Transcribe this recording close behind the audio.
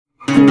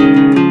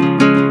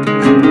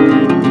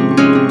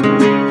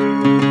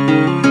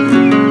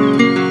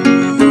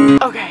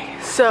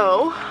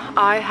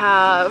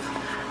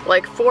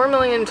like 4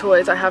 million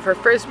toys. I have her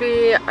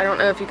Frisbee. I don't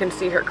know if you can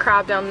see her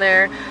crab down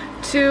there.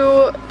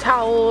 2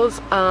 towels,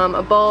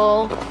 a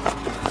ball.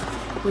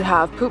 We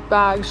have poop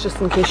bags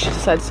just in case she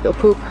decides to go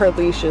poop. Her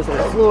leash is on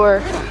the floor.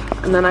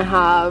 And then I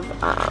have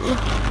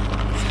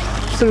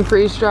some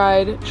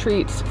freeze-dried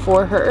treats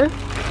for her.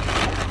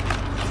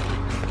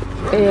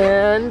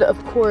 And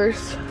of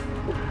course,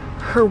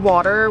 her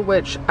water,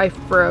 which I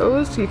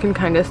froze. You can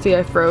kind of see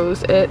I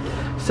froze it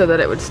so that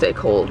it would stay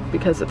cold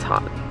because it's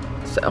hot.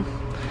 So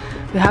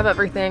we have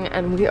everything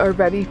and we are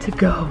ready to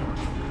go.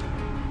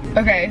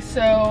 Okay,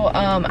 so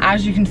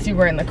as you can see,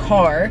 we're in the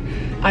car.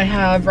 I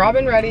have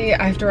Robin ready.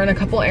 I have to run a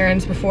couple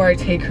errands before I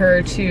take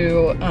her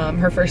to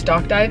her first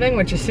dock diving,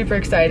 which is super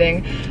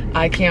exciting.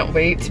 I can't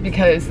wait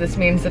because this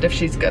means that if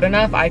she's good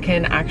enough, I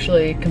can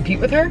actually compete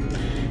with her.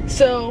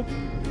 So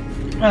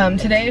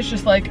today is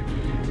just like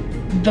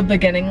the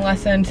beginning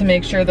lesson to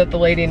make sure that the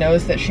lady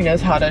knows that she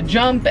knows how to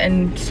jump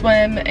and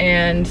swim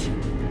and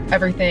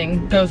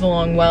everything goes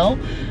along well.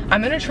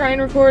 I'm gonna try and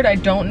record. I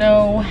don't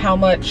know how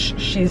much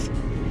she's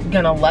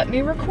gonna let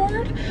me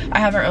record. I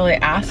haven't really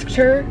asked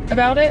her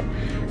about it,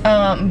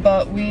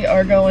 but we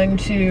are going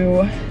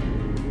to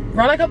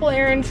run a couple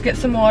errands, get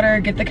some water,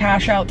 get the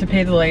cash out to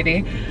pay the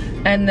lady,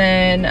 and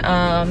then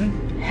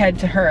head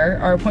to her.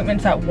 Our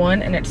appointment's at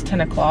 1 and it's 10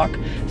 o'clock,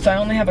 so I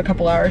only have a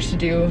couple hours to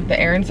do the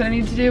errands that I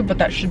need to do, but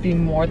that should be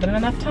more than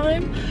enough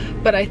time.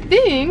 But I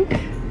think,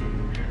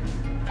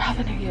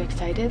 Robin, are you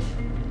excited?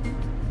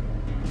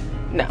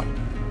 No,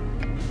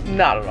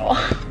 not at all.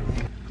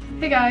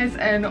 Hey guys,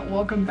 and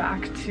welcome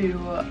back to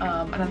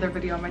another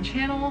video on my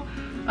channel.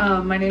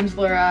 My name's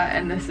Laura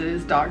and this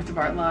is Dogs of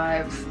Our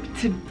Lives.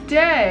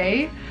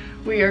 Today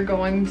we are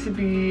going to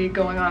be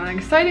going on an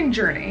exciting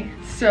journey.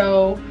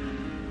 So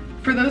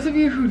for those of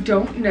you who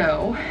don't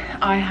know,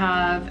 I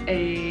have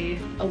a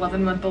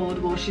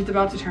 11-month-old, well, she's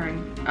about to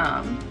turn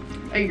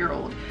a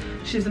year-old.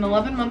 She's an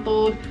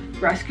 11-month-old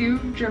rescue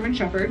German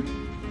Shepherd.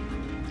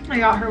 I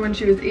got her when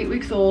she was 8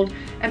 weeks old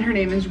and her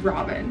name is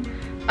Robin.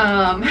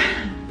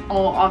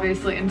 I'll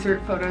obviously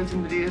insert photos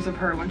and videos of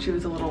her when she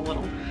was a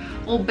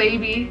little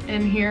baby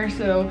in here,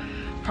 so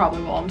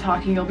probably while I'm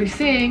talking you'll be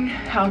seeing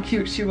how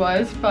cute she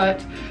was.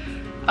 But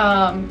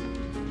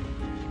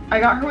I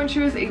got her when she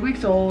was 8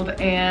 weeks old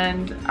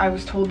and I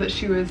was told that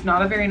she was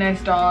not a very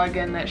nice dog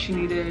and that she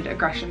needed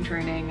aggression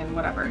training and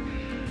whatever.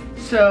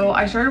 So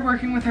I started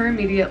working with her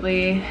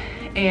immediately,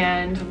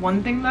 and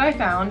one thing that I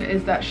found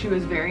is that she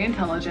was very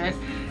intelligent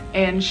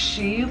and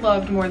she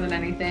loved more than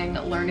anything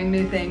learning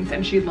new things,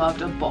 and she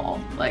loved a ball.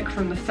 Like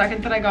from the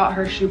second that I got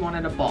her, she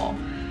wanted a ball.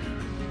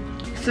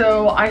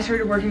 So I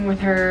started working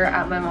with her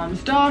at my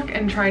mom's dock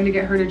and trying to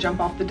get her to jump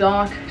off the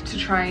dock to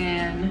try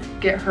and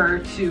get her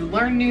to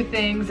learn new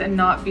things and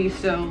not be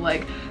so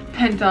like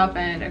pent up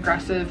and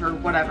aggressive or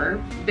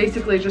whatever.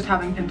 Basically just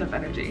having pent up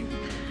energy.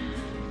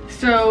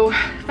 So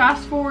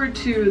fast forward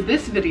to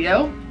this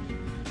video.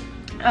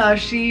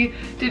 She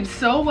did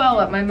so well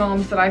at my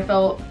mom's that I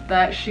felt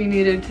that she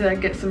needed to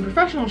get some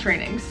professional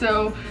training.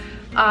 So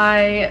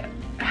I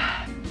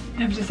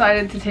have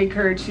decided to take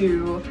her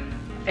to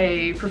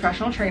a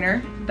professional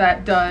trainer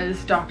that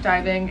does dock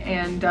diving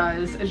and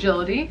does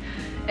agility,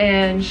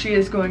 and she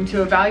is going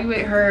to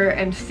evaluate her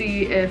and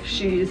see if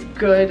she's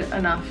good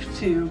enough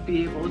to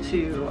be able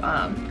to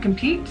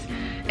compete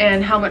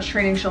and how much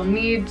training she'll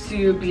need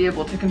to be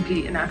able to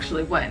compete and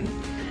actually win.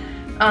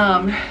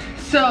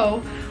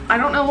 So I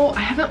don't know,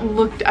 I haven't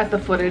looked at the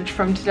footage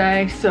from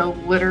today, so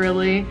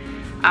literally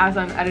as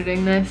I'm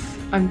editing this,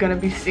 I'm gonna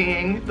be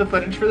seeing the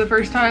footage for the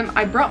first time.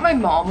 I brought my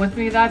mom with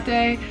me that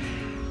day,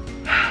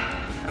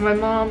 and my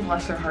mom,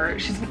 bless her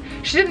heart,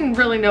 she didn't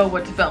really know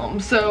what to film.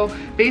 So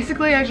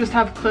basically I just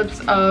have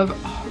clips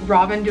of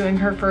Robin doing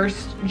her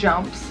first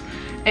jumps,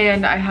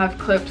 and I have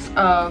clips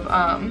of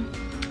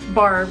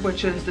Barb,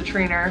 which is the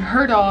trainer,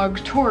 her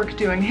dog Torque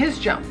doing his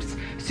jumps.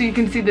 So you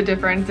can see the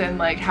difference in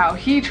like how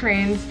he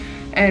trains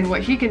and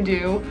what he can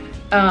do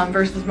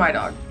versus my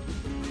dog.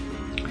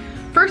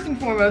 First and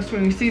foremost,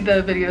 when you see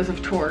the videos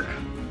of Torque,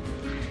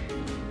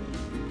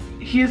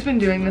 he has been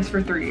doing this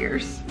for 3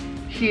 years.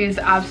 He's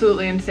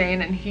absolutely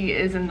insane and he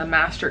is in the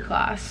master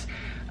class.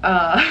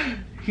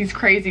 He's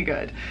crazy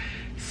good.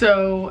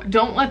 So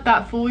don't let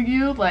that fool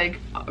you. Like,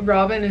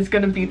 Robin is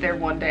gonna be there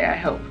one day, I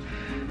hope.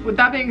 With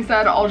that being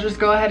said, I'll just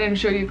go ahead and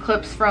show you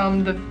clips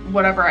from the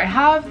whatever I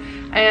have,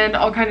 and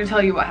I'll kind of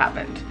tell you what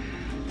happened.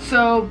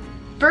 So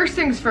first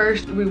things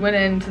first, we went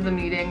into the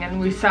meeting and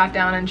we sat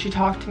down and she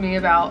talked to me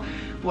about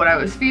what I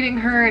was feeding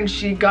her, and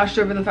she gushed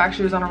over the fact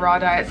she was on a raw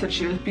diet, said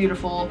she was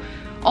beautiful,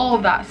 all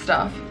of that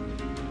stuff.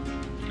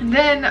 And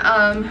then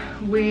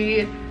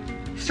we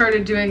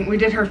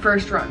did her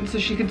first run so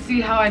she could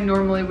see how I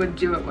normally would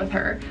do it with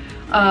her.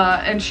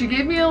 And she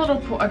gave me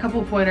a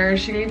couple pointers.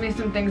 She gave me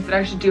some things that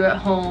I should do at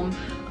home.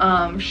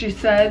 She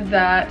said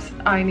that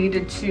I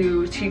needed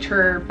to teach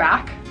her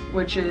back,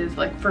 which is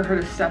like for her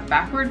to step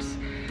backwards.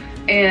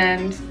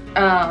 And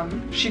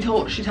she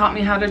taught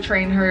me how to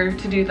train her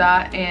to do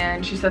that,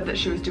 and she said that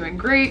she was doing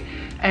great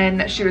and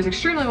that she was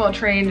extremely well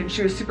trained, and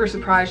she was super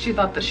surprised. She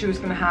thought that she was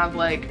gonna have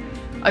like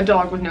a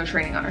dog with no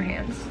training on her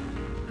hands.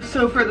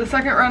 So for the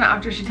second run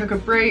after she took a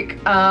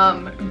break,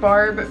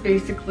 Barb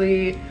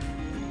basically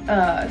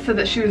said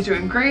that she was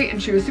doing great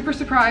and she was super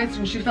surprised,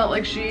 and she felt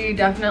like she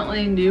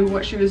definitely knew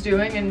what she was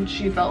doing, and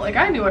she felt like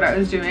I knew what I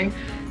was doing.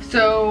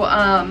 So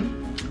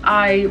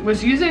I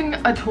was using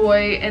a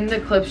toy. In the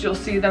clips you'll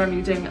see that I'm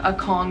using a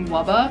Kong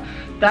Wubba.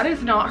 That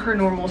is not her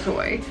normal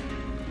toy,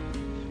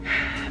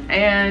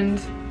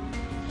 and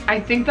I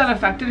think that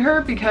affected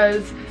her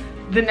because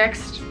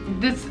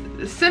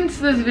since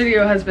this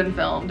video has been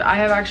filmed, I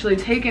have actually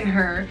taken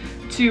her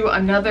to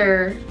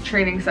another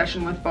training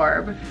session with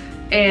Barb,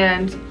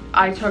 and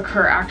I took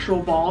her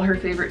actual ball, her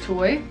favorite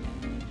toy,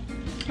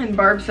 and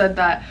Barb said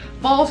that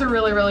balls are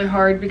really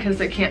hard because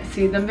they can't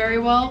see them very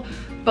well,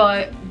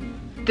 but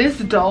this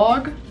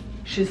dog,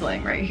 she's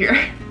laying right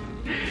here,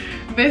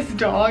 this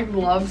dog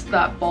loves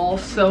that ball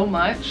so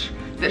much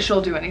that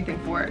she'll do anything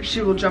for it.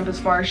 She will jump as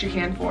far as she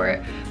can for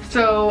it.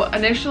 So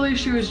initially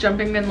she was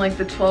jumping in like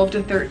the 12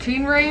 to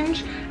 13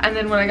 range, and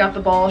then when I got the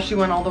ball she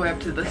went all the way up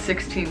to the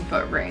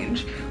 16-foot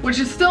range, which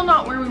is still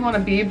not where we want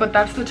to be, but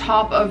that's the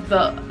top of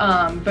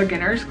the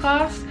beginners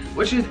class,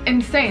 which is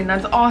insane.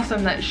 That's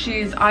awesome that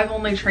I've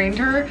only trained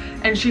her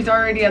and she's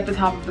already at the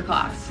top of the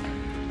class,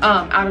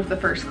 out of the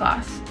first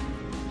class.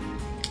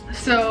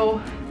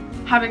 So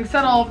having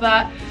said all of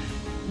that,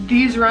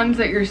 these runs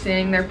that you're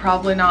seeing, they're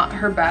probably not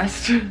her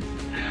best,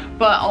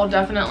 but I'll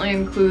definitely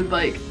include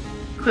like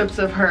clips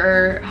of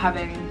her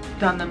having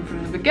done them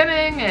from the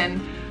beginning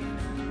and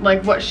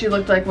like what she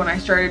looked like when I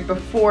started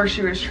before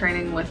she was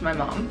training with my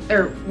mom,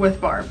 or with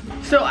Barb.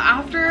 So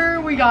after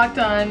we got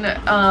done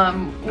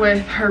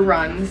with her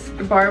runs,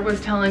 Barb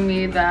was telling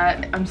me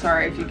that, I'm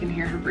sorry if you can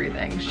hear her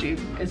breathing, she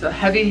is a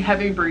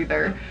heavy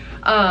breather.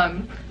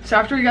 So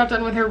after we got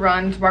done with her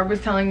runs, Barb was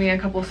telling me a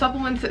couple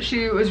supplements that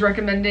she was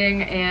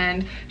recommending,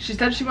 and she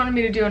said she wanted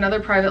me to do another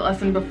private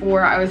lesson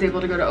before I was able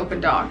to go to Open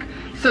Dock.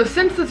 So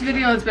since this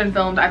video has been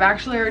filmed, I've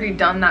actually already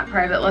done that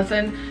private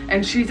lesson,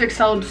 and she's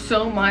excelled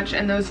so much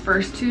in those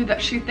first two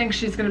that she thinks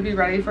she's going to be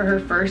ready for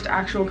her first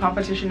actual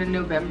competition in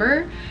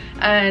November,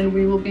 and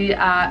we will be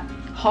at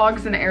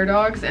Hogs and Air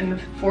Dogs in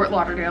Fort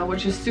Lauderdale,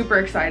 which is super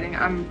exciting.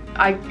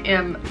 I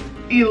am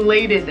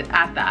elated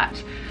at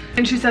that.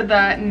 And she said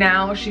that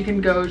now she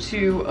can go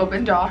to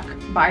Open Dock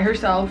by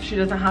herself. She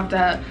doesn't have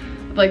to,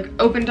 like,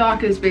 Open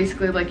Dock is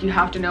basically like you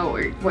have to know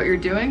what you're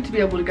doing to be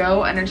able to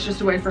go, and it's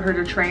just a way for her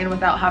to train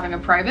without having a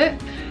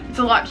private. It's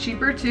a lot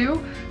cheaper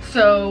too.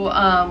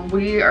 So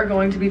we are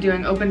going to be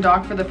doing Open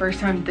Dock for the first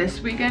time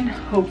this weekend,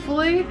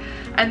 hopefully,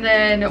 and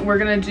then we're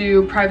gonna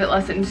do private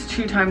lessons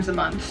 2 times a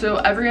month. So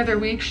every other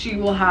week she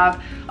will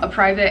have a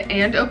private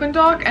and Open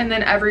Dock, and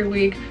then every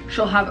week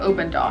she'll have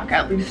Open Dock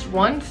at least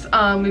once.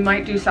 We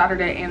might do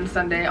Saturday and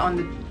Sunday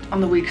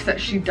on the weeks that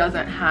she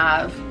doesn't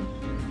have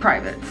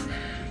privates.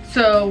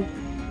 So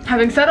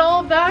having said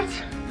all of that,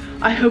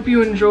 I hope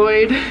you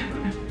enjoyed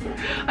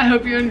I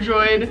hope you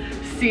enjoyed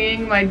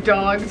seeing my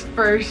dog's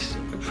first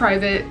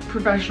private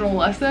professional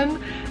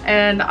lesson,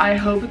 and I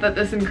hope that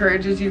this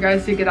encourages you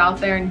guys to get out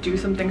there and do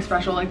something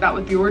special like that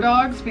with your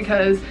dogs,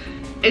 because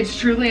it's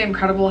truly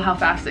incredible how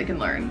fast they can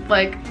learn.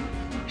 Like,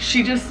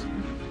 she just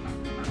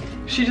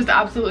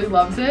absolutely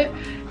loves it,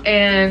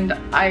 and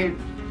I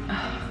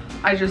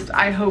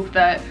hope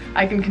that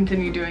I can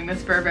continue doing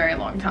this for a very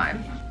long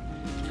time.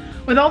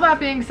 With all that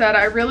being said,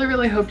 I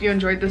really hope you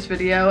enjoyed this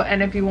video,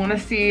 and if you want to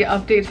see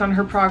updates on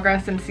her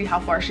progress and see how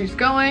far she's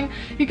going,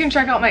 you can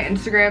check out my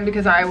Instagram,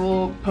 because I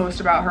will post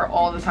about her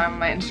all the time on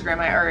my Instagram.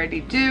 I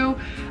already do.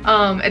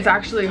 It's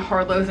actually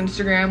Harlow's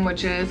Instagram,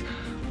 which is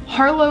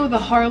Harlow the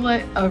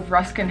Harlot of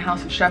Ruskin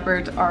House of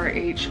Shepherds,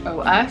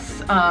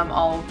 RHOS.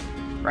 I'll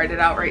write it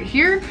out right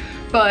here,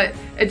 but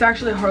it's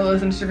actually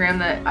Harlow's Instagram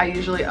that I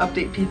usually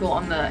update people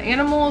on the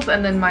animals,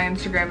 and then my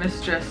Instagram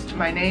is just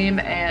my name,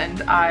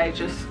 and I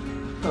just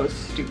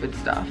post stupid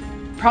stuff.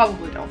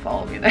 Probably don't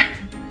follow me there.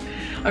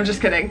 I'm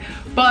just kidding.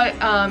 But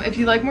if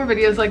you like more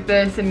videos like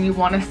this and you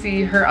want to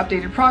see her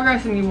updated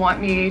progress and you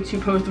want me to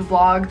post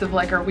vlogs of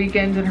like our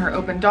weekends and her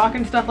Open Dock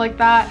and stuff like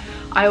that,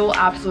 I will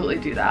absolutely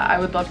do that. I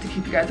would love to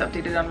keep you guys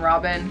updated on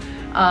Robin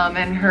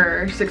and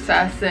her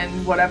success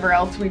and whatever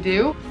else we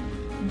do.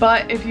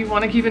 But if you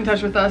want to keep in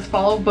touch with us,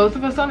 follow both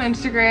of us on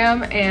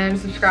Instagram and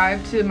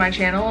subscribe to my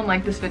channel and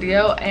like this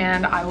video,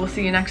 and I will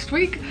see you next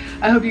week.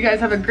 I hope you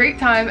guys have a great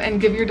time and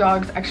give your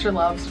dogs extra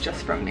loves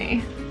just from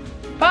me.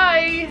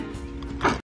 Bye!